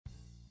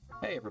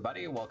Hey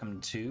everybody, welcome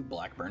to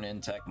Blackburn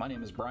in Tech. My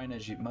name is Brian,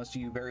 as most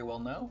of you very well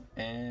know,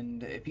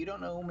 and if you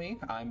don't know me,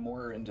 I'm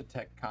more into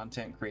tech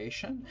content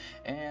creation.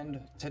 And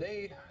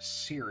today's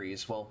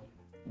series, well,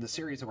 the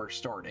series that we're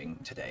starting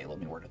today, let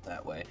me word it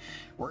that way,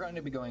 we're going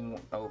to be going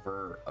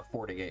over a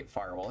FortiGate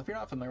firewall. If you're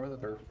not familiar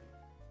with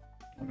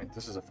it,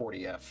 this is a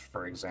 40F,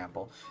 for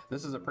example.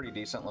 This is a pretty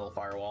decent little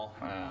firewall.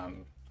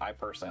 I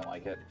personally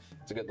like it.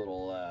 It's a good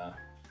little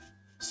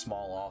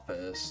small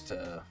office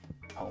to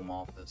home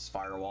office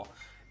firewall.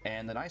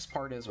 And the nice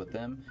part is with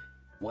them,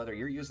 whether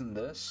you're using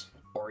this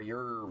or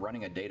you're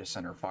running a data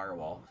center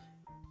firewall,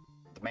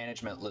 the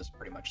management list is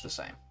pretty much the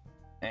same.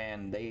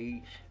 And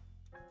they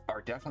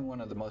are definitely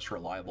one of the most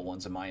reliable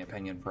ones, in my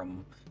opinion,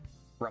 from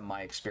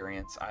my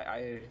experience.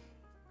 I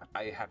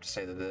have to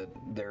say that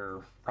they're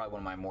probably one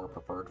of my more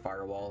preferred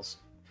firewalls.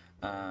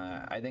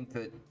 I think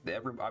that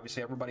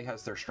obviously everybody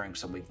has their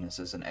strengths and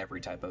weaknesses in every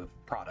type of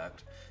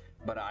product,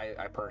 but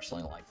I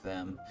personally like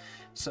them.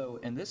 So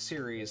in this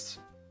series,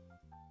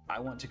 I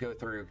want to go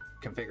through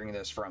configuring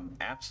this from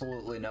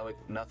absolutely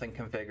nothing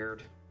configured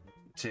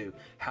to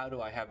how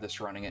do I have this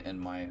running it in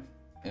my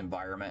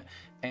environment,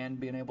 and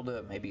being able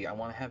to, maybe I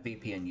want to have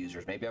VPN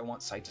users, maybe I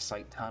want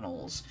site-to-site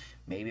tunnels,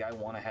 maybe I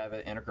want to have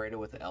it integrated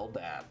with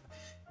LDAP.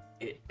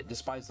 It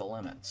despises the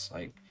limits.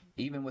 Like,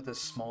 even with this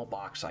small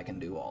box, I can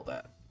do all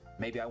that.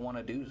 Maybe I want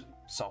to do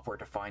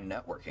software-defined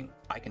networking.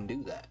 I can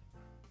do that.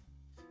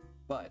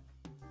 But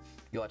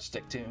you'll have to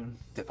stick tuned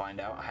to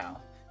find out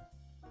how.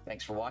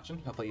 Thanks for watching.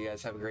 Hopefully you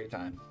guys have a great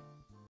time.